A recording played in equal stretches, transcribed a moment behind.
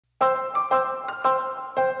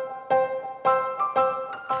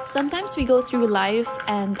Sometimes we go through life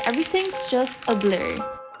and everything's just a blur.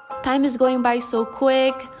 Time is going by so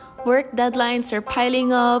quick, work deadlines are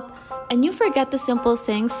piling up, and you forget the simple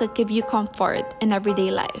things that give you comfort in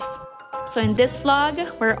everyday life. So in this vlog,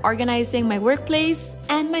 we're organizing my workplace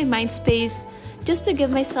and my mind space just to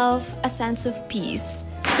give myself a sense of peace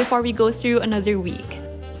before we go through another week.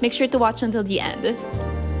 Make sure to watch until the end.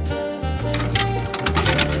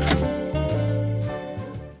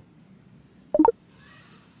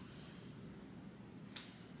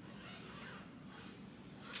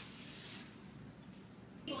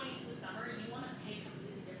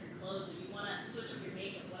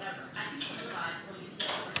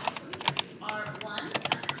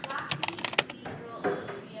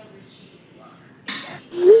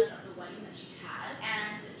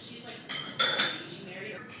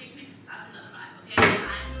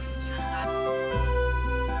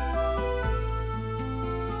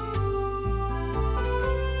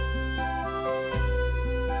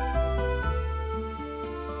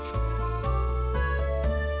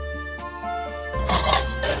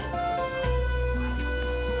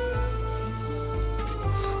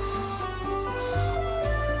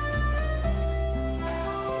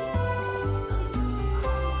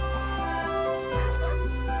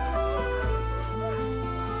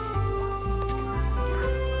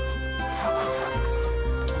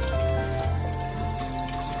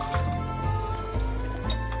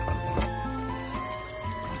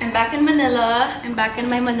 I'm back in Manila. I'm back in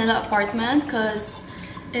my Manila apartment because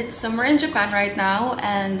it's summer in Japan right now,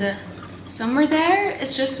 and summer there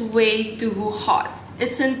is just way too hot.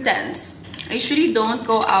 It's intense. I usually don't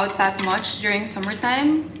go out that much during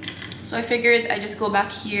summertime, so I figured I just go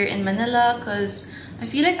back here in Manila because I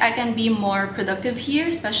feel like I can be more productive here,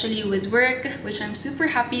 especially with work, which I'm super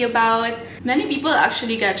happy about. Many people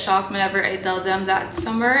actually get shocked whenever I tell them that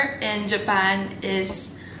summer in Japan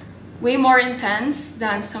is way more intense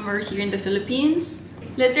than summer here in the Philippines.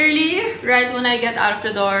 Literally, right when I get out of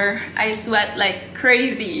the door, I sweat like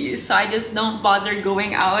crazy. So I just don't bother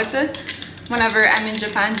going out whenever I'm in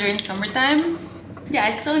Japan during summertime. Yeah,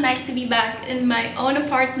 it's so nice to be back in my own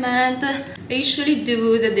apartment. I usually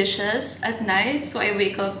do the dishes at night, so I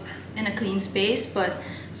wake up in a clean space. But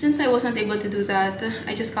since I wasn't able to do that,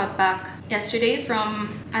 I just got back yesterday from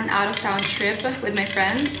an out-of-town trip with my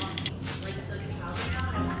friends.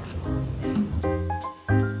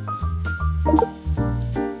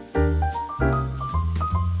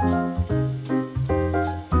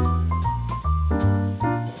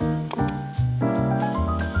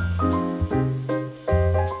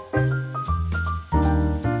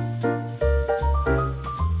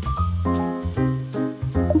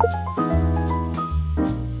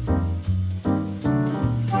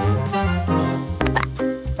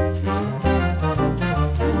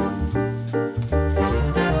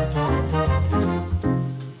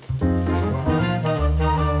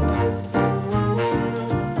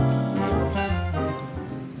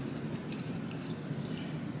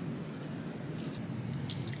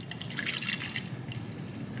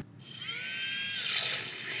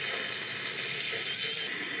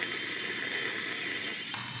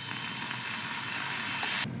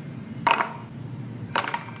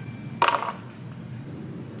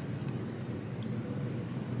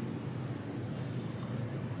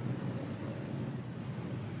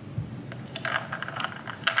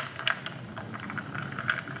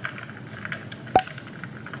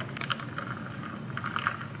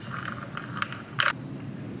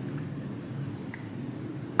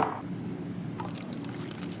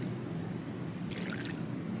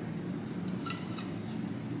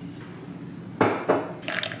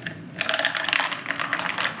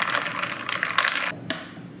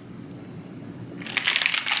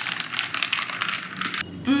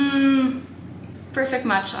 Perfect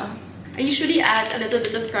matcha. I usually add a little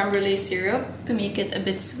bit of creme brulee syrup to make it a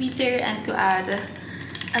bit sweeter and to add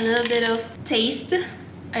a little bit of taste.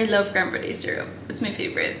 I love creme brulee syrup. It's my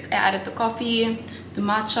favorite. I add it to coffee, to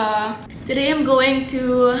matcha. Today I'm going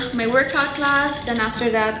to my workout class, and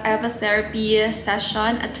after that I have a therapy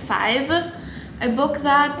session at 5. I booked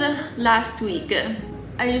that last week.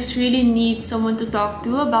 I just really need someone to talk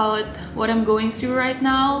to about what I'm going through right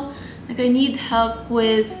now. Like, I need help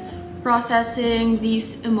with processing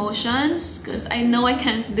these emotions because I know I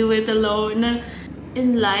can't do it alone.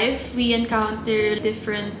 In life, we encounter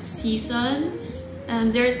different seasons,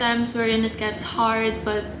 and there are times wherein it gets hard,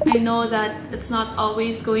 but I know that it's not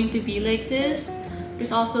always going to be like this.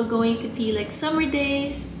 There's also going to be like summer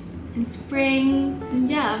days in spring, and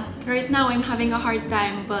yeah, right now I'm having a hard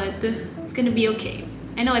time, but it's gonna be okay.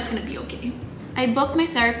 I know it's gonna be okay. I booked my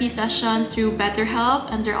therapy session through BetterHelp,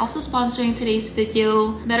 and they're also sponsoring today's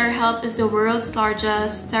video. BetterHelp is the world's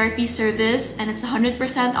largest therapy service, and it's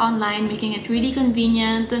 100% online, making it really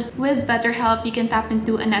convenient. With BetterHelp, you can tap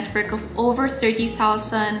into a network of over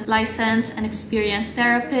 30,000 licensed and experienced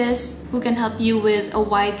therapists who can help you with a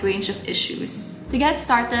wide range of issues. To get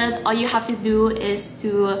started, all you have to do is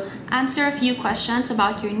to answer a few questions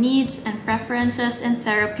about your needs and preferences in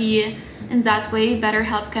therapy. In that way,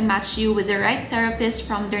 BetterHelp can match you with the right therapist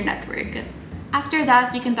from their network. After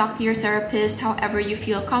that, you can talk to your therapist however you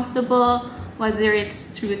feel comfortable, whether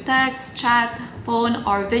it's through text, chat, phone,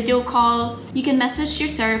 or video call. You can message your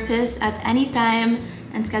therapist at any time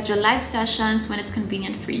and schedule live sessions when it's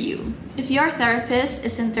convenient for you. If your therapist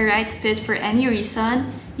isn't the right fit for any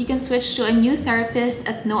reason, you can switch to a new therapist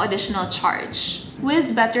at no additional charge.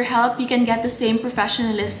 With BetterHelp, you can get the same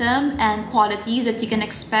professionalism and quality that you can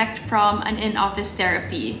expect from an in-office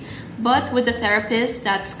therapy, but with a therapist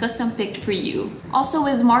that's custom-picked for you. Also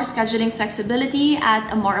with more scheduling flexibility at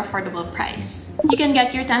a more affordable price. You can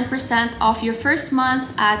get your 10% off your first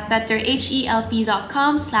month at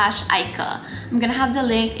betterhelp.com/Aika. I'm gonna have the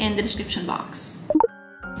link in the description box.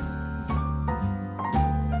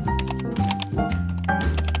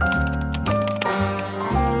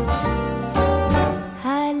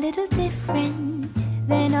 A little different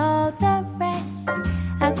than all the rest.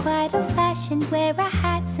 I'm quite old-fashioned, wear a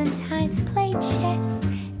hat, sometimes play chess.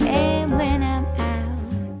 And when I'm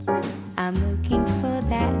out, I'm looking for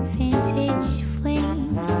that vintage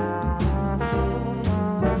fling.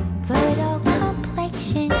 But all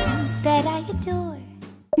complexions that I adore.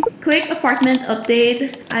 Quick apartment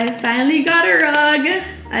update. I finally got a rug.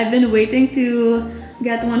 I've been waiting to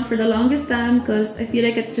get one for the longest time because I feel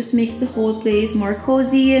like it just makes the whole place more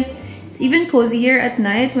cozy. It's even cozier at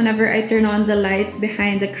night whenever I turn on the lights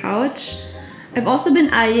behind the couch. I've also been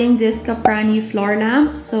eyeing this Caprani floor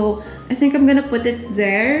lamp, so I think I'm gonna put it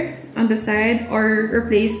there on the side or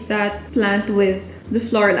replace that plant with the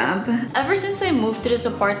floor lamp. Ever since I moved to this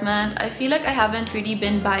apartment, I feel like I haven't really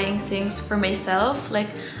been buying things for myself. Like,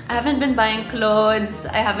 I haven't been buying clothes,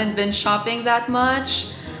 I haven't been shopping that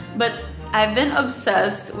much, but I've been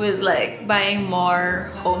obsessed with like buying more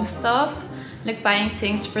home stuff, like buying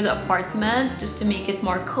things for the apartment just to make it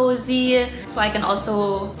more cozy, so I can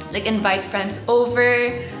also like invite friends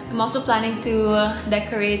over. I'm also planning to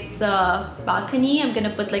decorate the balcony. I'm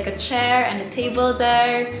gonna put like a chair and a table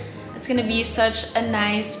there. It's gonna be such a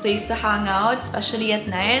nice place to hang out, especially at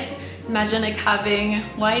night. Imagine like having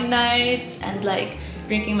wine nights and like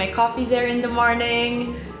drinking my coffee there in the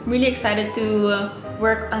morning. I'm really excited to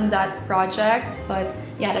work on that project, but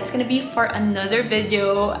yeah, that's gonna be for another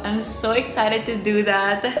video. I'm so excited to do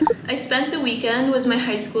that. I spent the weekend with my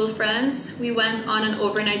high school friends. We went on an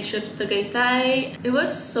overnight trip to Tagaytay. It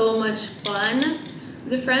was so much fun.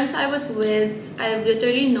 The friends I was with, I've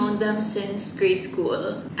literally known them since grade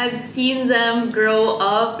school. I've seen them grow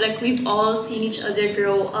up, like we've all seen each other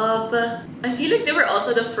grow up. I feel like they were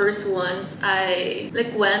also the first ones I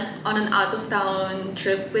like went on an out-of-town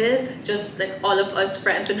trip with, just like all of us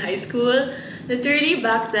friends in high school. Literally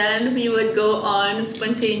back then, we would go on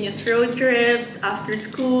spontaneous road trips after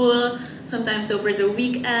school, sometimes over the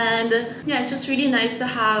weekend. Yeah, it's just really nice to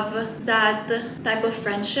have that type of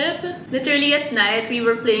friendship. Literally at night, we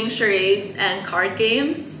were playing charades and card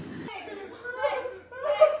games.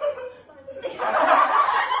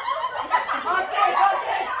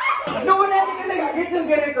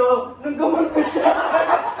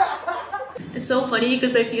 It's so funny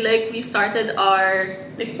because I feel like we started our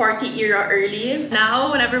like party era early.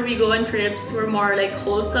 Now, whenever we go on trips, we're more like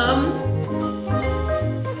wholesome.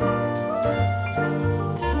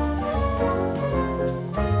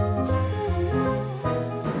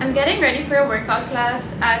 I'm getting ready for a workout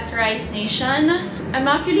class at Rice Nation. I'm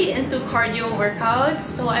not really into cardio workouts,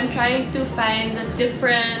 so I'm trying to find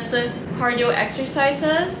different cardio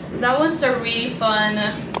exercises. That one's a really fun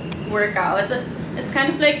workout. It's kind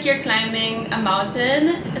of like you're climbing a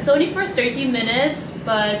mountain. It's only for 30 minutes,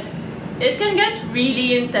 but it can get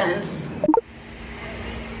really intense.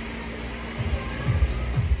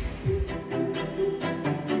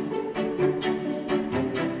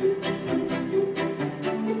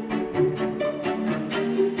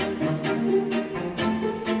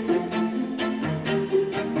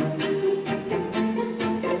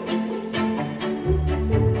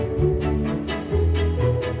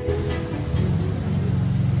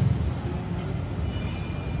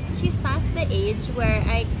 Age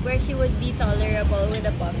where she would be tolerable with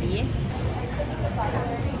a puppy.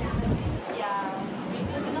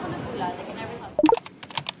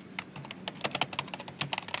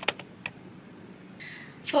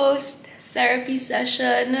 Post therapy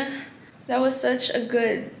session. That was such a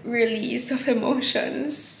good release of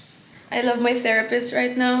emotions. I love my therapist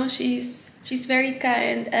right now. She's very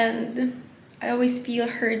kind and I always feel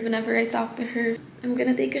heard whenever I talk to her. I'm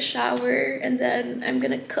gonna take a shower and then I'm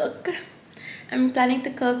gonna cook. I'm planning to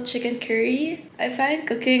cook chicken curry. I find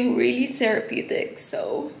cooking really therapeutic,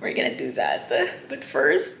 so we're gonna do that. But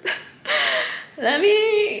first, let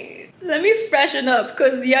me freshen up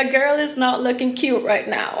because your girl is not looking cute right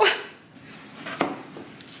now.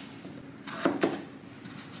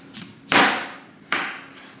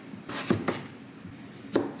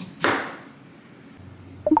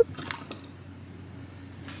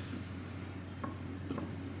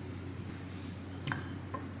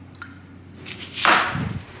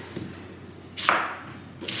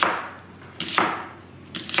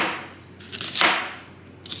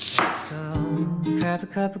 Grab a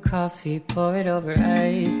cup of coffee, pour it over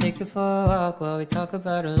ice. Take it for a walk while we talk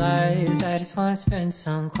about our lives. I just wanna spend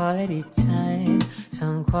some quality time,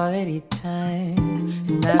 some quality time.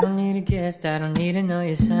 And I don't need a gift, I don't need to know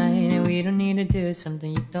your sign. And we don't need to do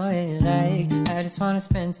something you don't really like. I just wanna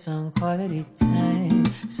spend some quality time,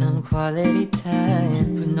 some quality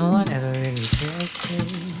time. But no one ever really gets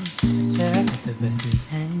it. I swear I got the best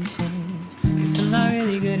intentions, cause I'm not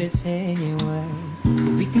really good at saying words,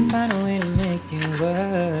 but we can find a way to make it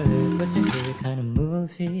work. What's your favorite kind of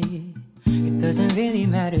movie? It doesn't really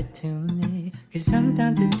matter to me, cause I'm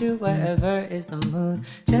down to do whatever is the mood.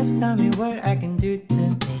 Just tell me what I can do to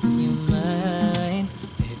make you mine.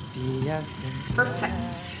 Baby, I've been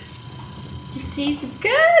Perfect. It tastes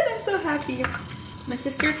good. I'm so happy. My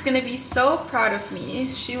sister's gonna be so proud of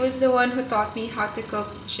me. She was the one who taught me how to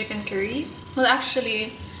cook chicken curry. Well,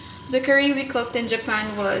 actually, the curry we cooked in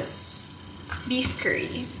Japan was beef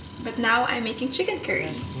curry. But now I'm making chicken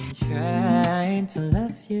curry. I've been trying to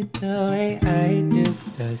love you the way I do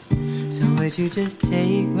best. So would you just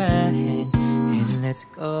take my hand and let's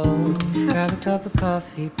go. Grab a cup of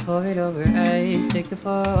coffee, pour it over ice. Take it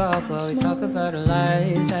for a walk while we talk about our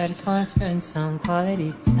lives. I just wanna spend some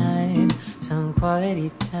quality time, some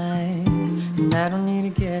quality time. And I don't need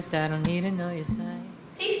a gift, I don't need to know your sign.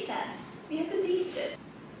 Taste test. We have to taste it.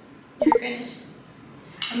 You're gonna...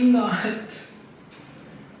 I'm not.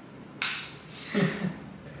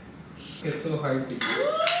 It's so hard to do.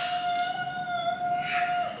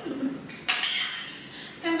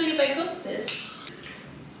 Can't believe I cooked this.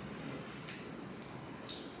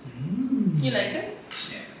 You like it?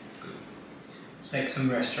 Yeah, it's good. It's like some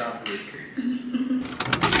restaurant bakery.